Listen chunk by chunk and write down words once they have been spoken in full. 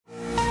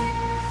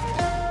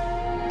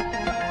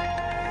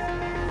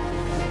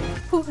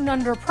Putin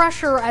under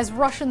pressure as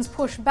Russians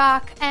push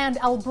back, and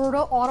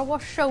Alberta-Ottawa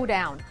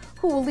showdown.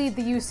 Who will lead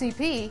the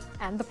UCP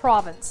and the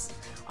province?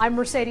 I'm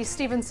Mercedes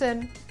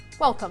Stephenson.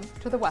 Welcome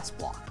to the West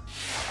Block.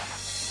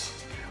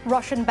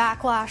 Russian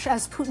backlash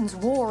as Putin's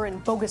war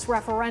and bogus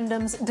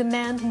referendums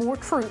demand more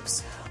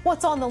troops.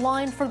 What's on the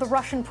line for the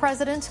Russian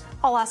president?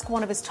 I'll ask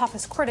one of his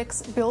toughest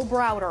critics, Bill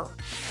Browder.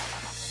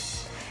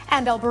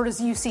 And Alberta's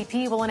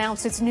UCP will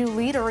announce its new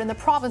leader in the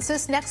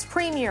province's next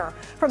premier.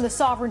 From the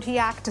Sovereignty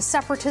Act to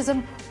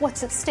separatism,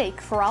 what's at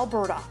stake for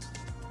Alberta?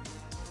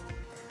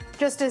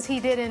 Just as he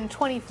did in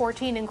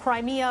 2014 in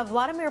Crimea,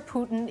 Vladimir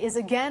Putin is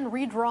again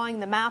redrawing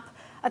the map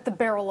at the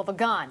barrel of a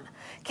gun.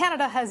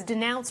 Canada has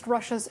denounced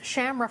Russia's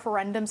sham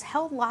referendums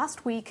held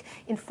last week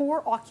in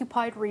 4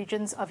 occupied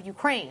regions of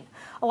Ukraine.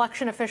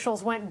 Election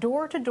officials went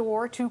door to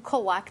door to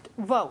collect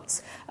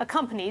votes,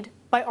 accompanied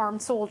by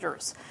armed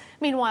soldiers.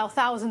 Meanwhile,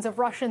 thousands of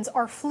Russians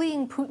are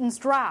fleeing Putin's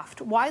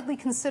draft, widely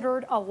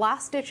considered a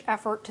last-ditch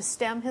effort to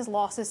stem his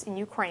losses in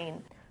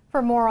Ukraine.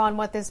 For more on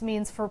what this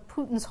means for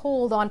Putin's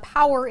hold on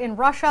power in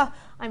Russia,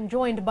 I'm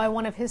joined by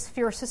one of his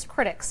fiercest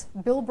critics,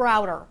 Bill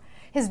Browder.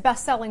 His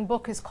best-selling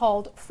book is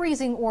called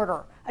Freezing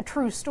Order, a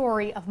true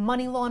story of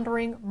money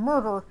laundering,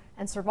 murder,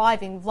 and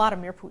surviving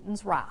Vladimir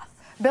Putin's wrath.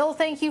 Bill,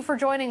 thank you for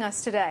joining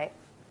us today.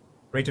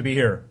 Great to be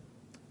here.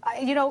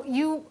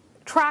 You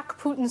track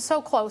Putin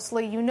so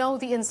closely. You know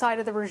the inside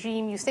of the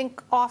regime. You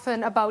think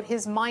often about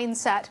his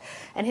mindset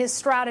and his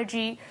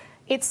strategy.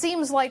 It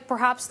seems like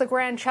perhaps the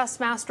grand chess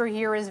master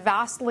here is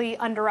vastly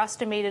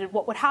underestimated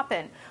what would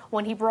happen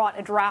when he brought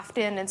a draft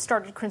in and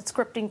started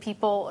conscripting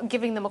people,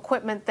 giving them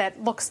equipment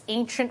that looks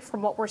ancient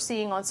from what we're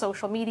seeing on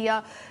social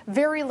media,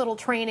 very little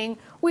training.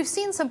 We've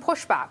seen some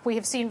pushback. We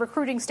have seen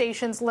recruiting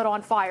stations lit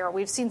on fire.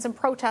 We've seen some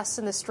protests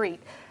in the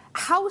street.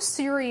 How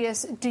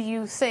serious do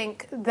you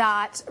think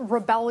that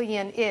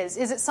rebellion is?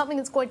 Is it something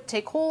that's going to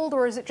take hold,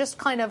 or is it just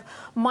kind of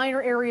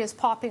minor areas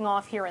popping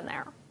off here and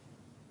there?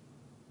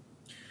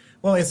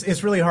 Well,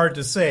 it's really hard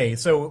to say.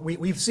 So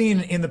we've seen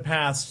in the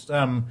past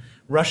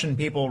Russian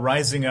people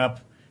rising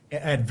up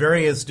at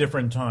various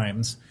different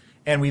times,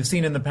 and we've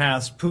seen in the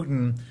past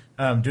Putin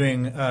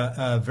doing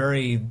a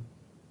very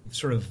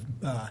sort of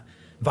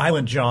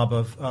violent job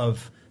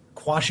of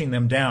quashing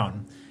them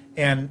down.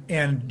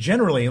 And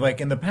generally, like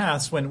in the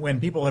past,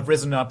 when people have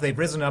risen up, they've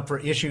risen up for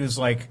issues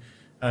like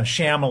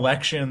sham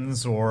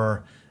elections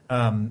or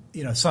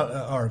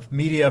or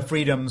media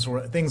freedoms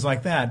or things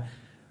like that.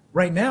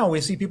 Right now,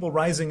 we see people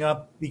rising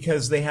up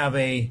because they have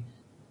a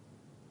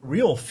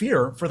real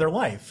fear for their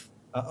life.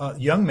 A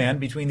young man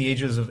between the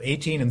ages of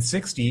 18 and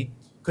 60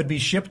 could be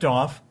shipped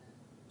off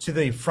to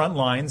the front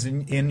lines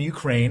in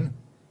Ukraine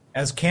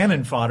as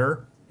cannon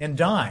fodder and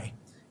die.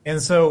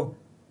 And so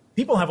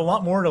people have a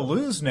lot more to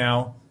lose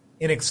now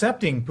in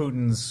accepting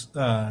Putin's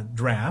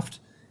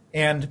draft,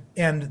 and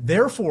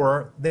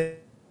therefore they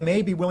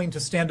may be willing to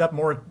stand up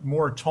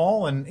more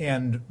tall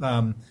and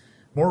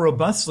more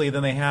robustly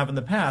than they have in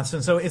the past.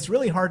 And so it's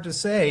really hard to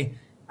say.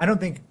 I don't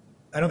think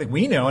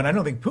we know, and I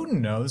don't think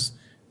Putin knows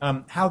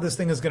how this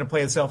thing is going to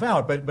play itself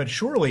out. But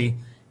surely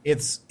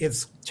it's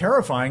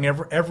terrifying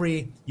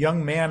every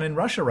young man in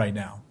Russia right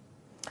now.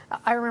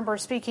 I remember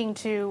speaking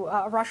to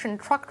a Russian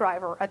truck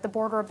driver at the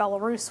border of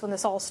Belarus when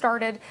this all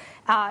started.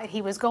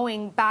 He was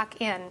going back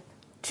in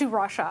to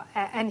Russia,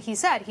 and he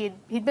said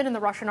he'd been in the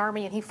Russian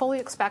army, and he fully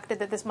expected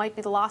that this might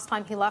be the last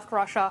time he left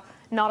Russia,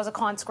 not as a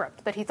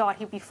conscript, that he thought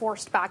he'd be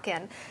forced back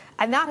in.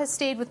 And that has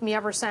stayed with me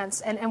ever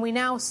since, and we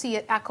now see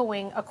it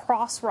echoing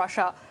across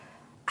Russia.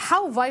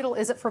 How vital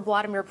is it for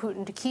Vladimir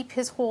Putin to keep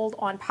his hold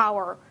on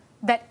power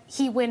that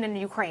he win in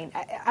Ukraine?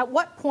 At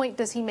what point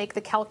does he make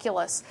the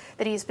calculus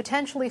that he's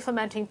potentially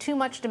fomenting too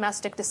much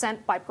domestic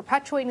dissent by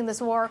perpetuating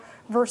this war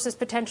versus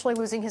potentially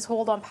losing his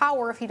hold on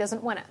power if he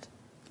doesn't win it?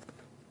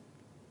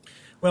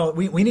 Well,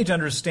 we need to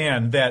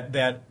understand that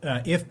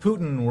if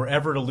Putin were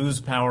ever to lose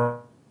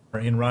power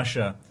in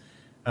Russia,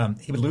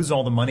 he would lose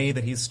all the money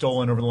that he's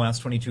stolen over the last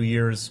 22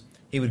 years.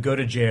 He would go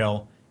to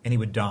jail and he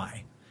would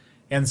die.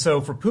 And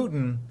so for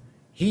Putin,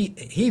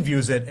 he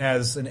views it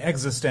as an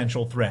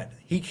existential threat.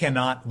 He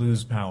cannot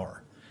lose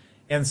power.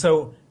 And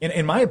so,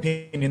 in my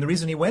opinion, the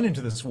reason he went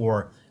into this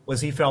war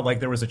was he felt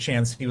like there was a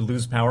chance he would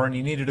lose power, and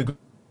he needed a good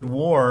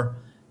war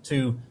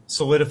to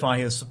solidify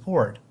his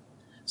support.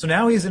 So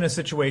now he's in a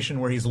situation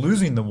where he's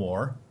losing the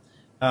war,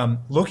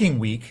 looking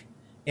weak,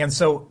 and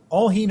so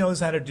all he knows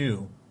how to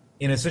do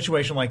in a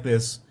situation like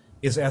this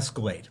is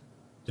escalate,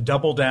 to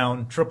double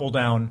down, triple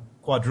down,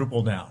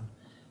 quadruple down.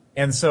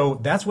 And so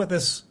that's what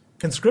this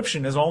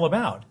conscription is all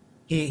about.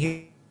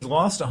 He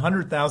lost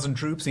 100,000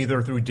 troops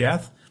either through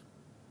death,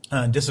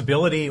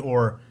 disability,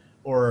 or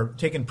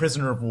taken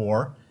prisoner of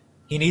war.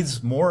 He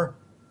needs more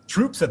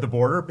troops at the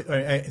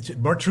border,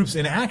 more troops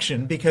in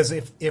action, because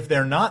if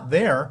they're not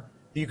there,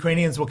 the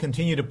Ukrainians will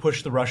continue to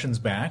push the Russians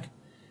back.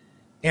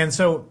 And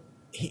so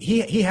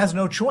he has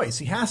no choice.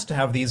 He has to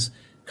have these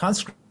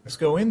conscripts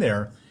go in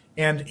there.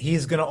 And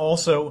he's going to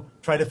also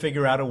try to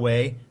figure out a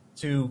way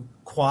to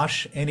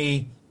quash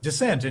any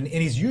dissent. And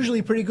he's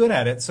usually pretty good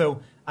at it.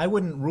 So I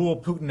wouldn't rule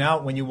Putin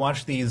out when you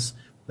watch these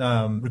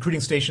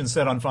recruiting stations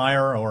set on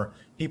fire or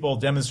people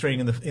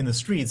demonstrating in the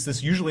streets.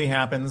 This usually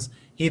happens.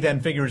 He then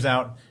figures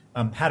out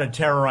how to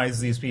terrorize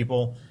these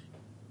people,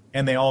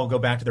 and they all go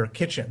back to their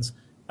kitchens.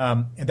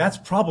 And that's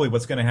probably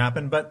what's going to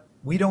happen, but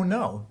we don't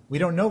know. We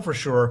don't know for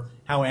sure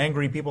how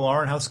angry people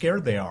are and how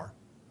scared they are.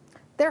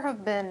 There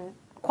have been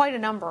quite a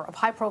number of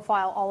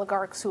high-profile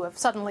oligarchs who have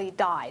suddenly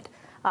died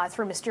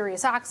through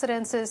mysterious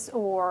accidents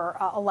or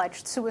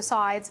alleged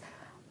suicides.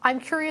 I'm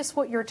curious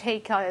what your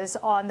take is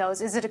on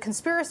those. Is it a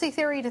conspiracy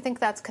theory to think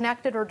that's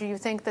connected, or do you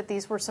think that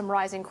these were some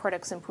rising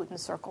critics in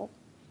Putin's circle?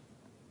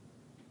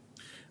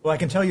 Well, I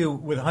can tell you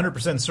with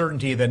 100%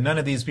 certainty that none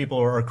of these people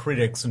are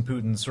critics in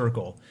Putin's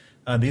circle.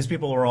 These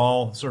people are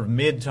all sort of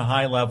mid to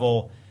high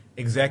level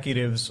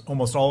executives,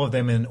 almost all of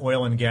them in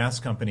oil and gas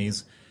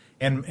companies.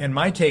 And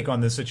my take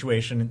on this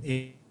situation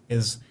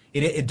is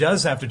it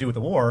does have to do with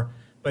the war,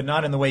 but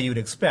not in the way you'd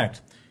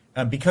expect.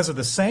 Because of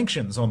the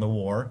sanctions on the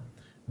war,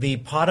 the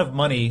pot of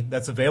money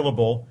that's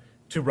available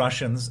to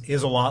Russians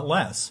is a lot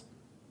less.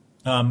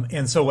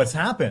 And so what's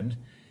happened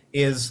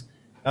is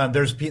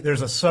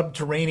there's a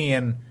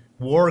subterranean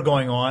war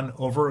going on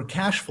over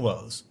cash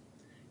flows.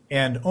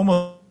 And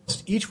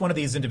almost each one of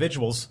these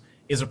individuals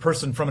is a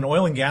person from an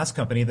oil and gas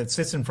company that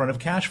sits in front of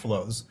cash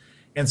flows.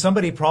 And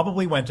somebody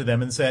probably went to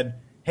them and said,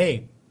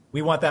 hey,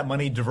 we want that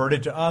money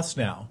diverted to us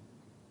now.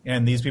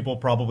 And these people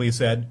probably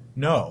said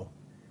no.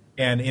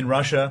 And in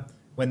Russia,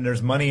 when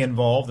there's money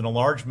involved and a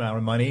large amount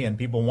of money and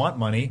people want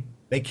money,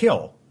 they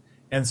kill.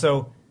 And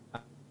so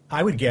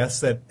I would guess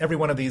that every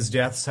one of these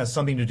deaths has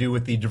something to do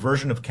with the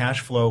diversion of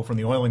cash flow from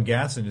the oil and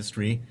gas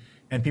industry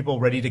and people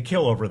ready to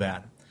kill over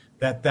that.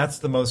 That's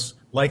the most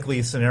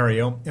likely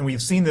scenario. And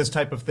we've seen this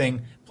type of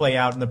thing play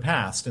out in the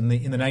past. In the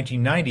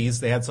 1990s,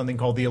 they had something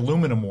called the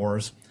aluminum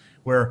wars,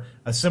 where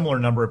a similar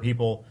number of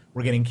people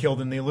were getting killed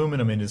in the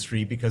aluminum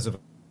industry because of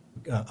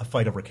a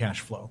fight over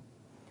cash flow.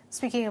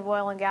 Speaking of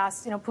oil and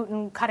gas,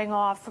 Putin cutting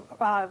off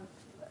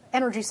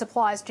energy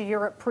supplies to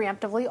Europe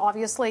preemptively,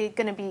 obviously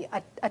going to be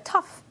a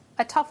tough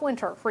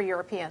winter for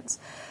Europeans.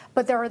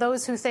 But there are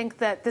those who think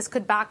that this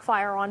could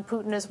backfire on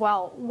Putin as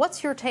well.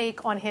 What's your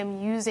take on him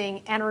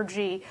using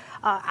energy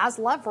as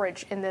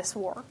leverage in this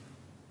war?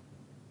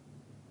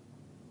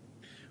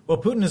 Well,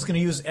 Putin is going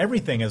to use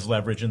everything as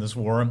leverage in this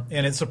war,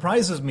 and it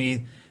surprises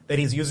me that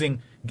he's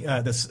using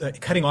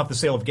cutting off the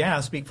sale of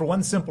gas for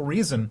one simple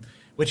reason,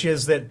 which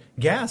is that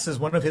gas is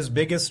one of his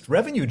biggest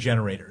revenue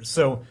generators.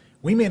 So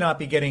we may not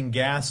be getting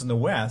gas in the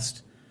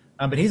West,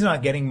 but he's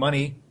not getting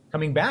money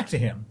coming back to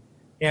him.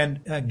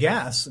 And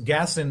gas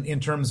in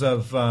terms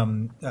of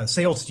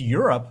sales to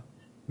Europe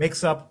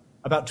makes up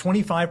about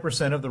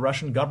 25% of the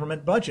Russian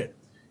government budget.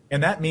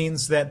 And that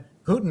means that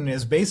Putin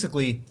is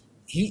basically,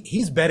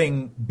 he's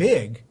betting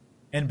big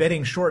and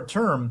betting short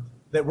term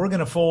that we're going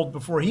to fold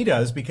before he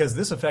does, because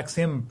this affects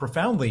him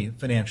profoundly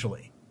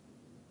financially.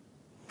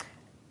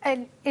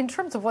 And in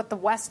terms of what the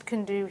West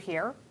can do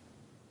here,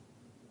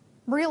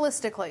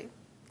 realistically,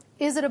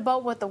 is it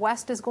about what the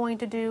West is going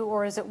to do,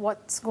 or is it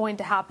what's going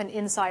to happen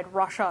inside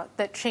Russia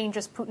that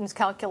changes Putin's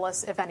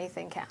calculus, if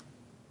anything can?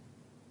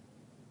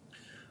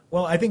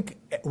 Well, I think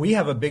we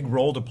have a big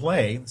role to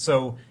play.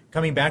 So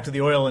coming back to the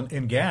oil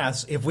and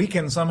gas, if we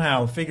can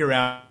somehow figure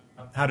out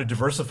how to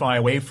diversify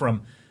away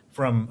from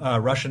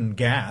Russian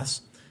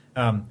gas,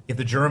 if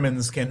the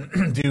Germans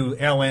can do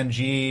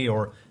LNG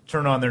or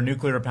turn on their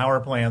nuclear power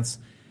plants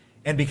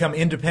and become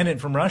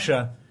independent from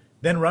Russia,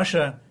 then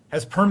Russia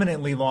has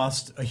permanently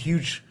lost a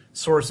huge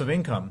source of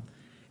income.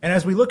 And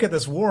as we look at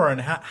this war and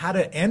how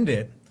to end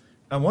it,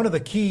 one of the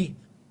key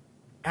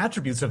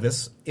attributes of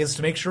this is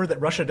to make sure that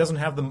Russia doesn't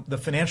have the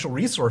financial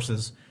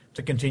resources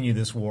to continue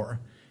this war.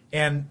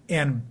 And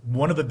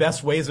one of the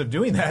best ways of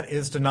doing that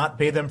is to not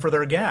pay them for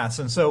their gas.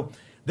 And so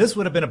this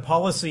would have been a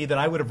policy that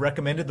I would have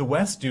recommended the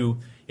West do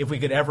if we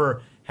could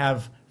ever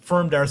have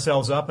firmed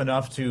ourselves up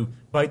enough to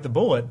bite the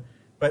bullet.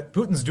 But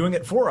Putin's doing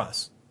it for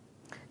us.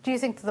 Do you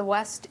think the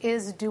West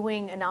is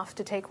doing enough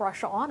to take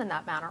Russia on in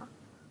that manner?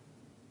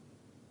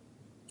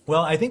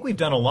 Well, I think we've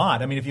done a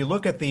lot. I mean, if you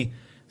look at the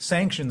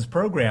sanctions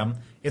program,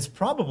 it's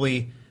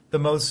probably the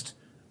most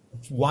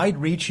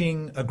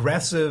wide-reaching,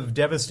 aggressive,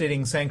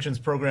 devastating sanctions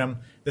program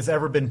that's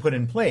ever been put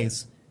in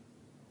place.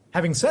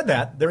 Having said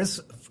that, there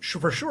is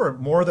for sure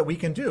more that we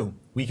can do.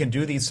 We can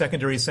do these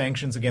secondary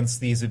sanctions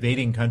against these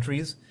evading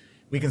countries.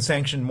 We can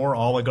sanction more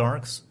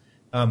oligarchs.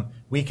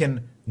 We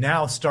can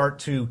now start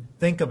to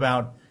think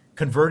about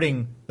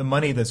converting the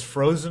money that's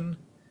frozen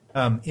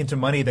into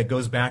money that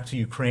goes back to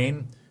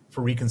Ukraine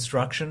for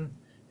reconstruction.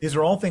 These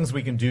are all things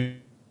we can do.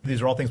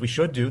 These are all things we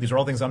should do. These are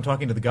all things I'm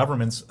talking to the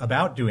governments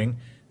about doing.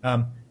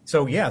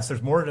 So yes,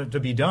 there's more to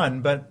be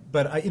done, but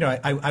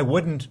I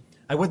wouldn't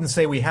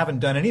say we haven't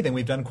done anything.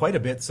 We've done quite a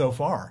bit so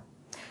far.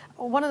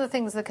 One of the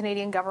things the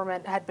Canadian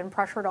government had been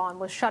pressured on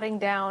was shutting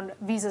down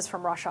visas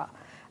from Russia.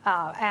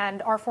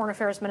 And our foreign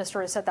affairs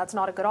minister has said that's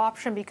not a good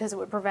option because it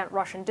would prevent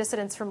Russian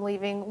dissidents from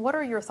leaving. What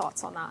are your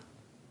thoughts on that?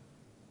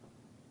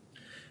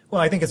 Well,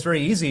 I think it's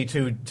very easy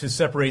to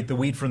separate the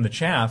wheat from the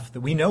chaff.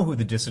 That we know who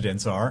the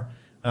dissidents are.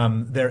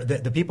 They're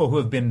the people who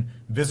have been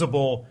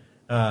visible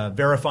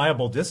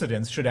verifiable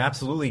dissidents should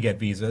absolutely get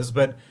visas.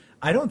 But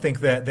I don't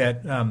think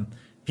that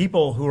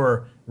people who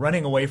are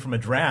running away from a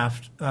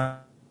draft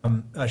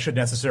should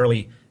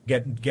necessarily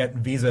get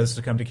visas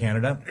to come to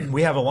Canada.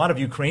 We have a lot of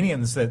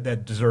Ukrainians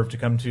that deserve to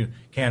come to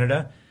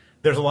Canada.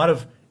 There's a lot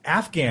of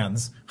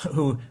Afghans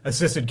who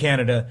assisted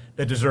Canada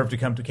that deserve to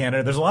come to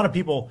Canada. There's a lot of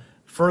people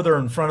further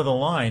in front of the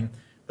line.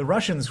 The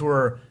Russians who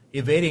are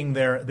evading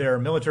their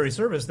military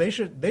service, they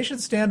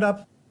should stand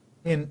up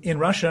in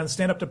Russia and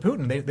stand up to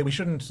Putin. We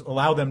shouldn't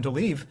allow them to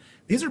leave.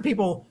 These are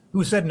people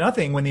who said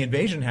nothing when the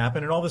invasion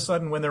happened, and all of a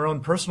sudden, when their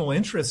own personal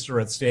interests are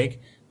at stake,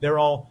 they're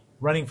all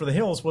running for the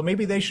hills. Well,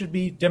 maybe they should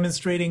be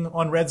demonstrating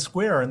on Red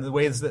Square in the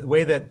way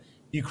that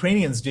the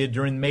Ukrainians did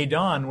during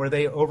Maidan, where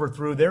they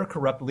overthrew their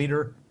corrupt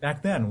leader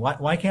back then.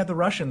 Why can't the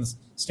Russians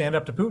stand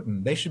up to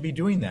Putin? They should be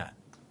doing that.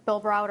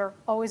 Bill Browder,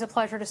 always a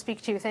pleasure to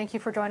speak to you. Thank you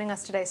for joining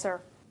us today,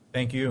 sir.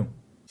 Thank you.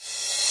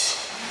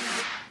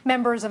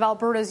 Members of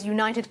Alberta's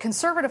United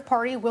Conservative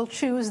Party will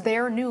choose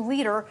their new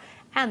leader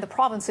and the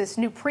province's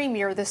new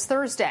premier this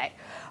Thursday.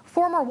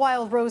 Former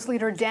Wild Rose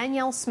leader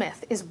Danielle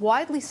Smith is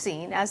widely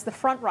seen as the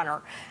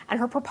frontrunner, and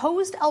her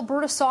proposed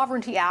Alberta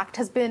Sovereignty Act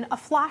has been a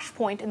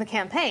flashpoint in the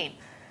campaign.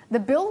 The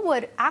bill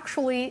would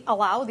actually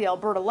allow the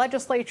Alberta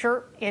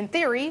legislature, in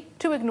theory,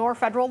 to ignore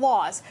federal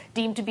laws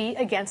deemed to be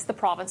against the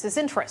province's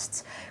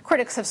interests.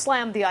 Critics have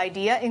slammed the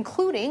idea,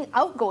 including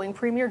outgoing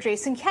Premier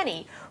Jason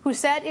Kenney, who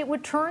said it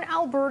would turn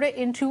Alberta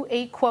into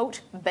a,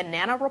 quote,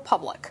 banana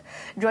republic.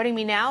 Joining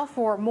me now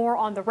for more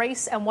on the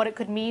race and what it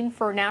could mean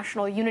for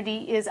national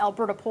unity is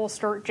Alberta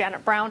pollster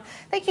Janet Brown.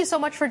 Thank you so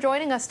much for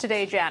joining us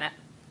today, Janet.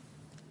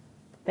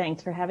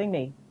 Thanks for having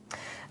me.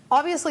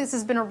 Obviously, this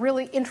has been a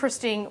really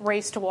interesting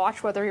race to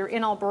watch, whether you're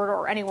in Alberta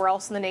or anywhere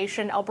else in the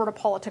nation. Alberta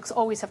politics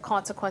always have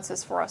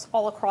consequences for us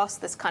all across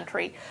this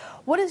country.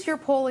 What is your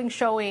polling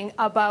showing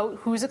about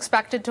who's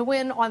expected to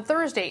win on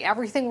Thursday?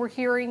 Everything we're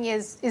hearing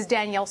is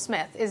Danielle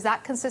Smith. Is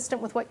that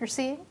consistent with what you're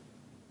seeing?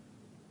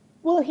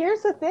 Well,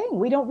 here's the thing.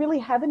 We don't really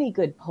have any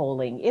good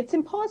polling. It's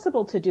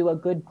impossible to do a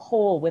good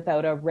poll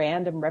without a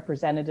random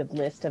representative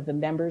list of the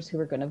members who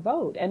are going to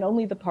vote, and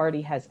only the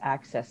party has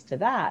access to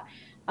that.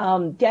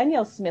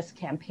 Danielle Smith's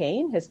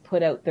campaign has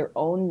put out their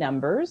own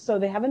numbers, so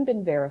they haven't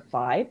been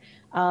verified.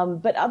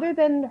 But other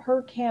than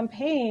her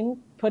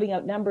campaign putting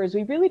out numbers,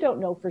 we really don't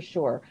know for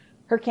sure.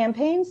 Her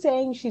campaign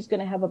saying she's going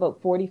to have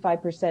about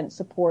 45%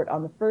 support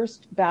on the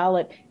first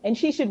ballot, and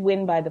she should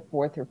win by the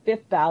fourth or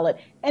fifth ballot.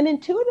 And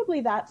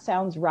intuitively, that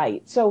sounds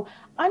right. So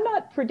I'm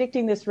not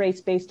predicting this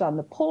race based on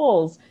the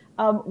polls.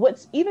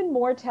 What's even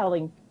more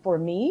telling for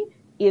me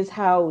is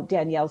how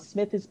Danielle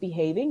Smith is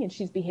behaving, and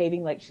she's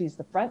behaving like she's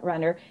the front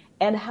runner,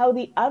 and how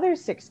the other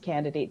six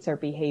candidates are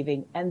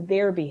behaving, and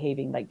they're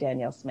behaving like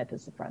Danielle Smith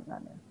is the front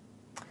runner.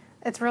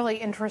 It's really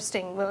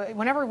interesting.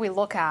 Whenever we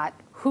look at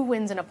who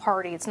wins in a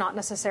party, it's not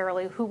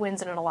necessarily who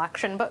wins in an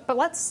election, but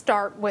let's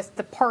start with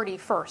the party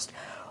first.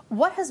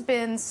 What has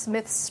been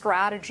Smith's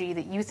strategy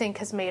that you think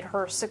has made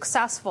her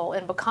successful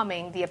in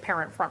becoming the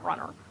apparent front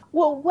runner?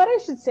 Well, what I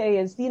should say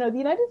is, the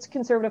United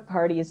Conservative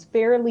Party is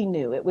fairly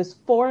new. It was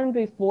formed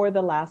before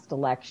the last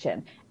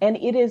election, and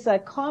it is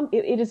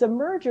a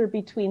merger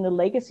between the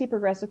Legacy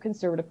Progressive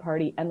Conservative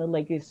Party and the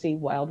Legacy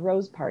Wild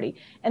Rose Party.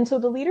 And so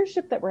the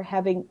leadership that we're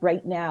having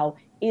right now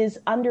is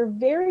under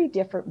very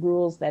different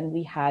rules than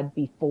we had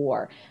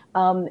before.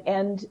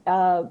 And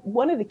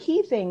one of the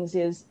key things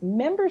is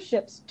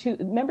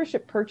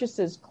membership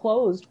purchases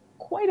closed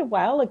quite a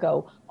while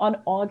ago on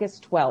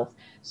August 12th.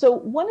 So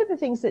one of the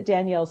things that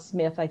Danielle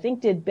Smith, I think,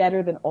 did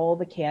better than all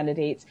the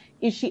candidates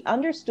is she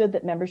understood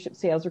that membership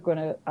sales are going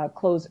to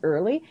close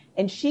early,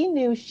 and she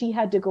knew she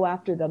had to go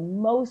after the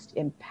most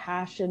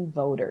impassioned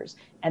voters.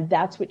 And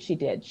that's what she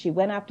did. She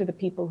went after the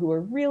people who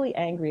were really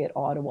angry at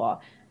Ottawa,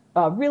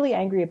 really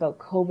angry about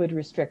COVID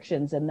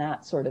restrictions and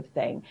that sort of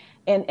thing.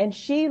 And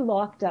she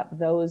locked up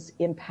those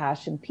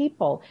impassioned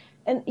people.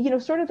 And,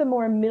 sort of the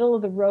more middle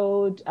of the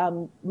road,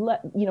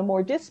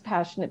 more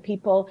dispassionate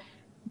people,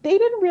 they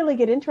didn't really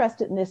get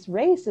interested in this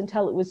race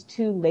until it was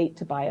too late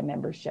to buy a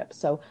membership.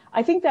 So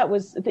I think that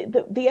was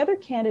the other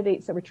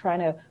candidates that were trying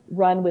to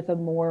run with a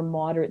more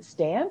moderate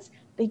stance.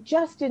 They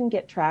just didn't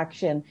get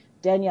traction.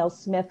 Danielle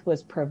Smith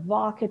was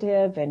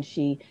provocative, and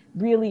she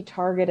really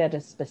targeted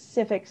a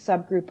specific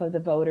subgroup of the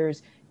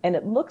voters. And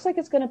it looks like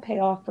it's going to pay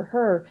off for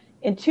her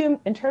in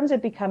terms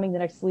of becoming the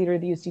next leader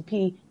of the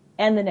UCP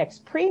and the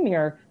next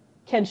premier.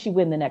 Can she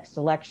win the next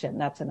election?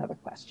 That's another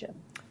question.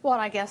 Well,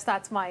 and I guess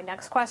that's my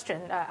next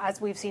question. As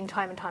we've seen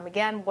time and time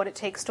again, what it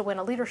takes to win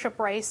a leadership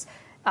race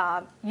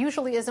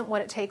usually isn't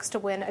what it takes to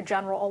win a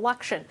general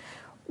election.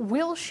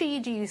 Will she,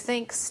 do you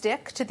think,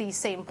 stick to these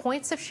same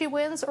points if she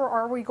wins, or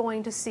are we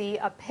going to see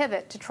a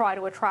pivot to try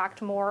to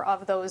attract more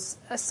of those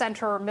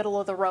center,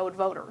 middle-of-the-road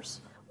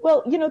voters?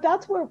 Well,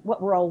 that's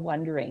what we're all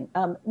wondering.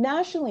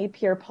 Nationally,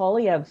 Pierre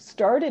Poilievre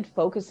started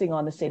focusing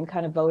on the same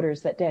kind of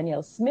voters that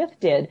Danielle Smith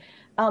did,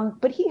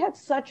 but he had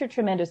such a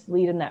tremendous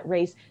lead in that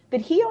race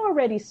that he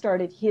already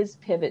started his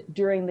pivot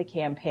during the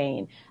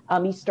campaign.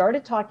 He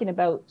started talking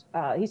about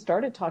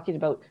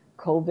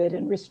COVID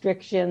and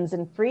restrictions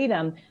and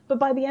freedom. But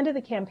by the end of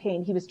the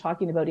campaign, he was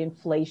talking about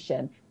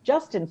inflation,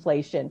 just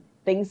inflation,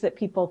 things that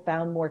people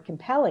found more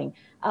compelling.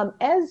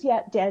 As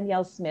yet,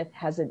 Danielle Smith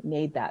hasn't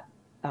made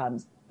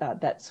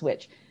that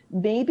switch.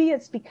 Maybe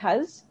it's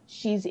because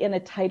she's in a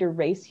tighter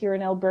race here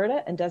in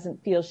Alberta and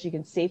doesn't feel she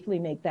can safely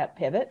make that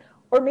pivot,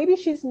 or maybe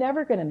she's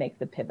never going to make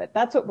the pivot.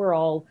 That's what we're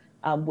all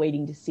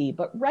waiting to see.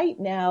 But right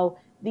now,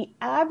 the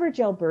average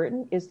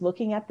Albertan is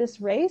looking at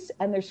this race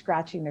and they're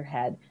scratching their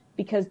head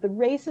because the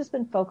race has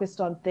been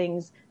focused on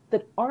things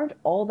that aren't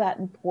all that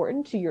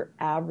important to your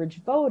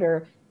average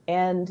voter.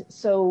 And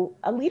so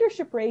a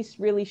leadership race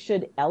really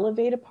should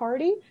elevate a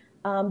party.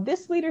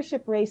 This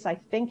leadership race, I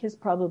think, is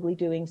probably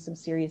doing some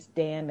serious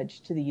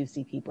damage to the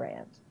UCP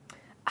brand.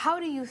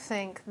 How do you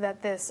think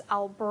that this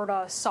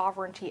Alberta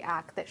Sovereignty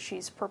Act that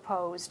she's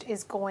proposed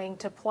is going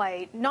to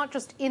play, not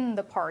just in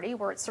the party,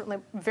 where it's certainly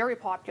very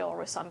popular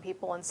with some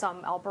people and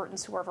some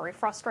Albertans who are very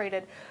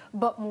frustrated,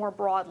 but more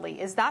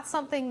broadly? Is that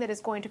something that is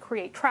going to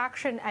create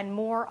traction and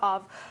more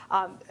of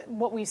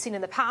what we've seen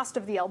in the past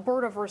of the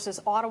Alberta versus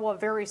Ottawa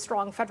very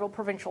strong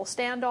federal-provincial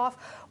standoff,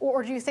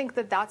 or do you think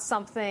that that's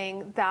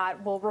something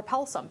that will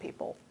repel some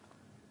people?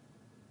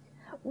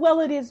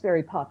 Well, it is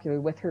very popular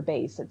with her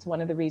base. It's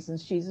one of the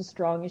reasons she's as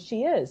strong as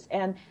she is.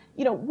 And,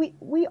 you know,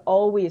 we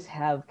always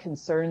have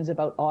concerns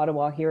about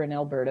Ottawa here in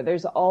Alberta.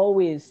 There's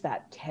always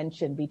that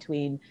tension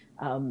between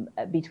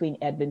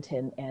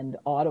Edmonton and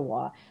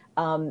Ottawa.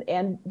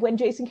 And when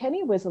Jason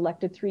Kenney was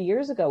elected 3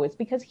 years ago, it's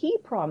because he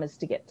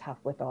promised to get tough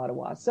with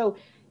Ottawa. So,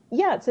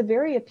 yeah, it's a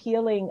very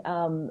appealing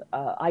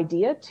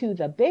idea to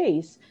the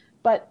base.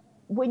 But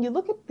when you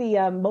look at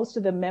the most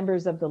of the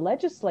members of the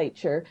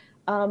legislature,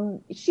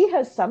 she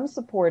has some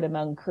support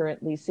among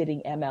currently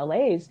sitting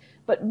MLAs,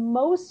 but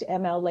most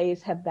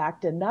MLAs have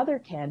backed another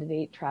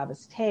candidate,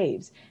 Travis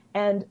Taves.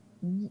 And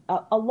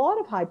a lot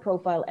of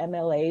high-profile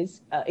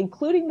MLAs,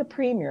 including the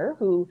Premier,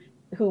 who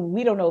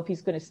we don't know if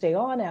he's going to stay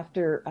on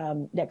after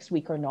next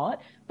week or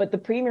not, but the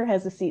Premier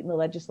has a seat in the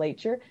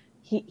legislature.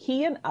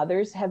 He and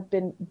others have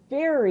been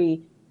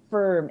very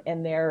firm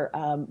in their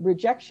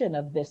rejection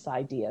of this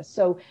idea.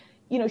 So,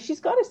 you know, she's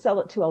got to sell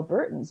it to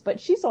Albertans, but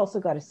she's also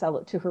got to sell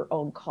it to her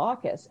own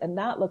caucus, and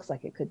that looks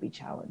like it could be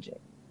challenging.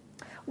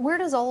 Where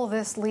does all of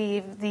this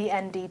leave the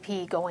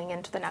NDP going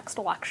into the next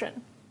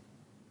election?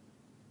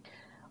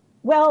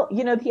 Well,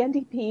 you know, the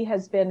NDP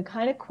has been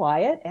kind of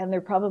quiet, and they're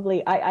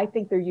probably, I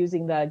think they're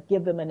using the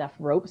give them enough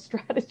rope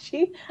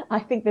strategy. I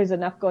think there's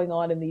enough going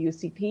on in the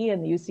UCP,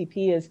 and the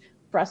UCP is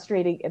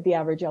frustrating the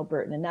average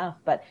Albertan enough.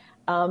 But,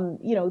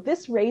 you know,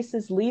 this race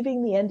is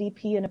leaving the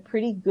NDP in a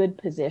pretty good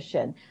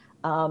position.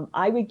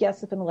 I would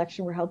guess if an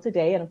election were held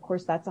today, and of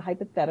course that's a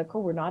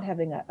hypothetical, we're not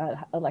having an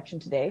election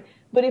today,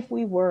 but if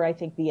we were, I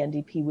think the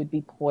NDP would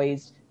be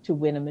poised to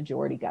win a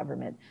majority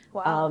government.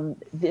 Wow.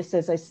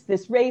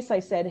 This race, I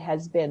said,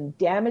 has been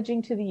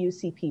damaging to the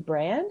UCP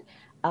brand.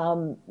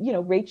 You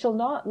know, Rachel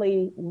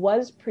Notley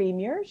was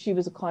premier. She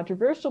was a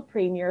controversial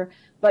premier,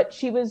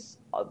 but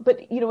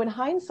you know, in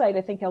hindsight,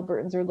 I think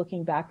Albertans are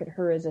looking back at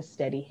her as a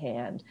steady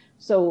hand.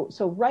 So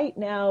right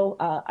now,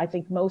 I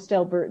think most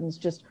Albertans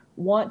just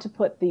want to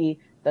put the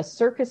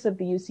circus of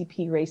the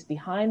UCP race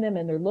behind them,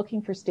 and they're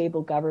looking for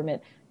stable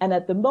government. And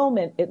at the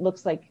moment, it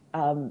looks like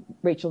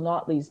Rachel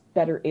Notley's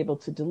better able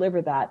to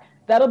deliver that.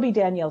 That'll be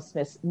Danielle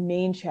Smith's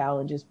main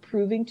challenge, is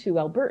proving to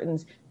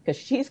Albertans, because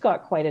she's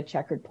got quite a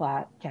checkered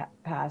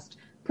past,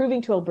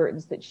 proving to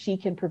Albertans that she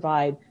can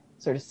provide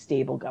sort of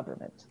stable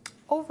government.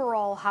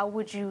 Overall, how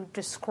would you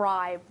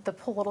describe the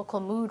political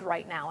mood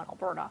right now in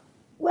Alberta?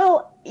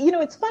 Well, you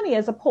know, it's funny,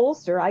 as a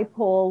pollster, I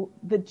poll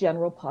the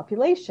general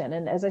population.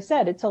 And as I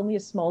said, it's only a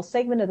small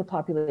segment of the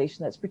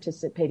population that's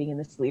participating in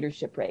this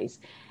leadership race.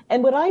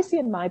 And what I see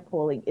in my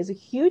polling is a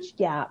huge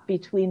gap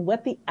between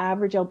what the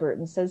average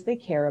Albertan says they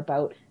care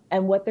about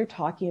and what they're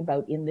talking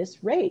about in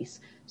this race.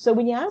 So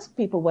when you ask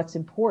people what's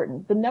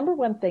important, the number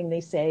one thing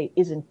they say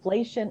is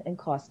inflation and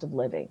cost of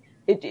living.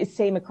 It's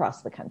same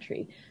across the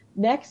country.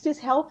 Next is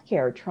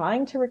healthcare,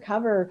 trying to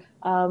recover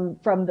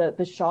from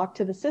the shock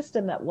to the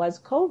system that was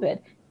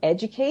COVID.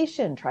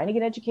 Education, trying to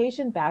get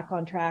education back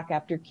on track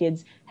after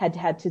kids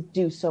had to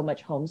do so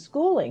much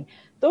homeschooling.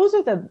 Those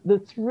are the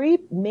three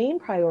main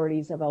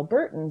priorities of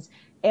Albertans.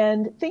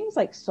 And things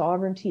like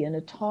sovereignty and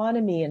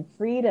autonomy and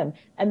freedom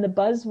and the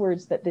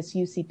buzzwords that this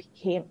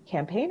UCP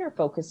campaign are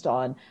focused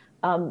on,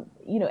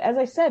 you know, as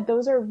I said,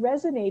 those are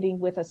resonating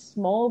with a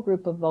small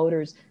group of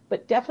voters,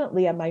 but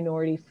definitely a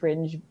minority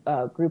fringe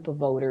group of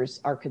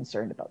voters are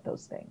concerned about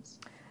those things.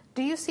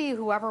 Do you see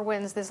whoever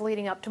wins this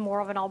leading up to more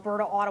of an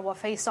Alberta-Ottawa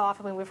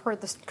face-off? I mean, we've heard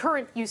the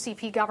current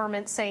UCP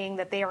government saying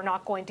that they are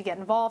not going to get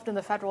involved in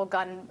the federal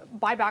gun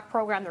buyback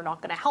program. They're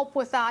not going to help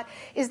with that.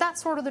 Is that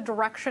sort of the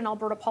direction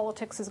Alberta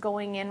politics is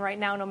going in right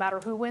now, no matter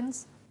who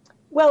wins?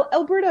 Well,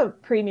 Alberta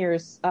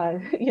premiers,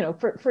 you know,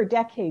 for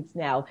decades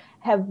now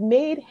have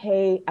made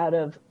hay out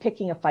of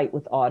picking a fight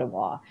with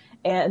Ottawa.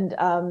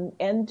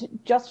 And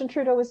Justin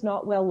Trudeau is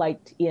not well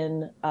liked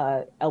in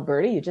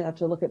Alberta. You just have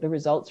to look at the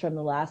results from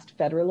the last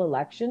federal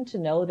election to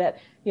know that,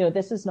 you know,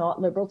 this is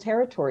not Liberal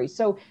territory.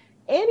 So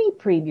any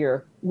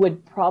premier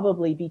would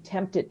probably be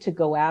tempted to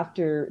go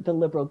after the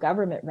Liberal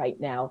government right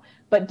now.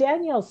 But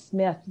Danielle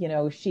Smith,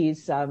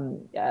 she's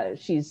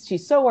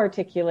so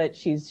articulate.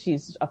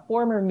 She's a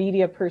former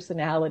media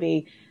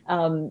personality.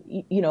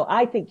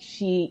 I think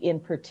she in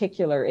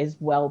particular is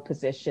well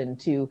positioned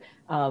to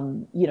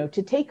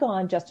take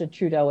on Justin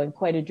Trudeau in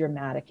quite a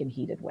dramatic and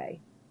heated way.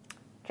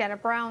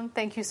 Janet Brown,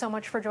 thank you so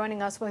much for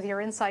joining us with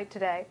your insight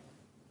today.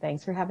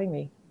 Thanks for having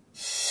me.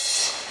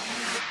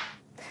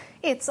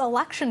 It's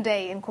election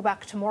day in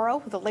Quebec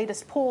tomorrow. The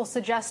latest polls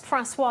suggest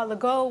François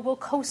Legault will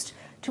coast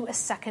to a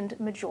second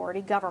majority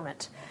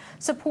government.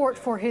 Support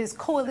for his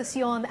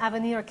Coalition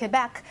Avenir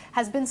Québec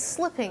has been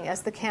slipping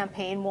as the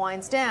campaign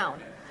winds down,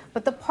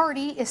 but the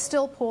party is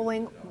still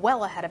polling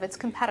well ahead of its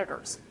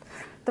competitors.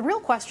 The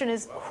real question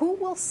is who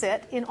will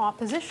sit in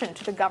opposition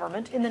to the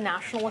government in the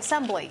National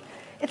Assembly.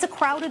 It's a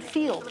crowded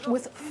field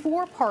with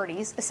four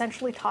parties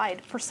essentially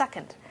tied for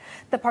second.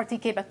 The Parti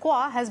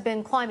Québécois has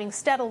been climbing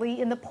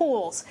steadily in the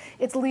polls,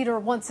 its leader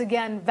once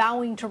again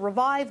vowing to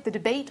revive the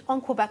debate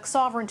on Quebec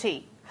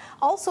sovereignty.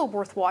 Also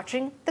worth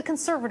watching, the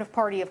Conservative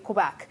Party of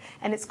Quebec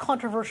and its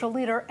controversial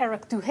leader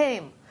Éric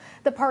Duhaime.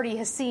 The party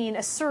has seen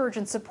a surge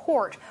in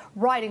support,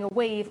 riding a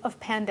wave of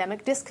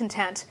pandemic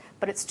discontent,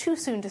 but it's too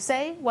soon to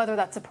say whether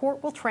that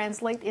support will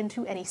translate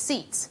into any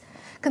seats.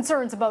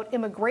 Concerns about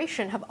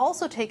immigration have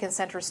also taken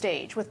center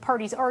stage, with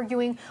parties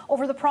arguing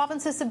over the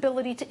province's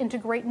ability to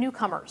integrate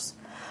newcomers.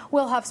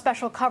 We'll have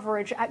special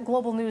coverage at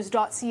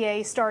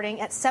globalnews.ca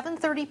starting at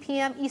 7:30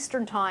 p.m.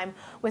 Eastern Time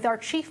with our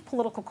chief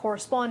political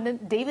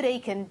correspondent, David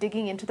Aiken,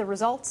 digging into the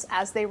results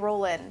as they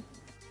roll in.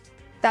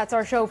 That's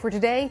our show for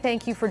today.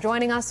 Thank you for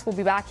joining us. We'll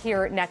be back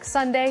here next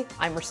Sunday.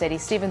 I'm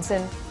Mercedes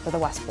Stephenson for the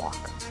West Block.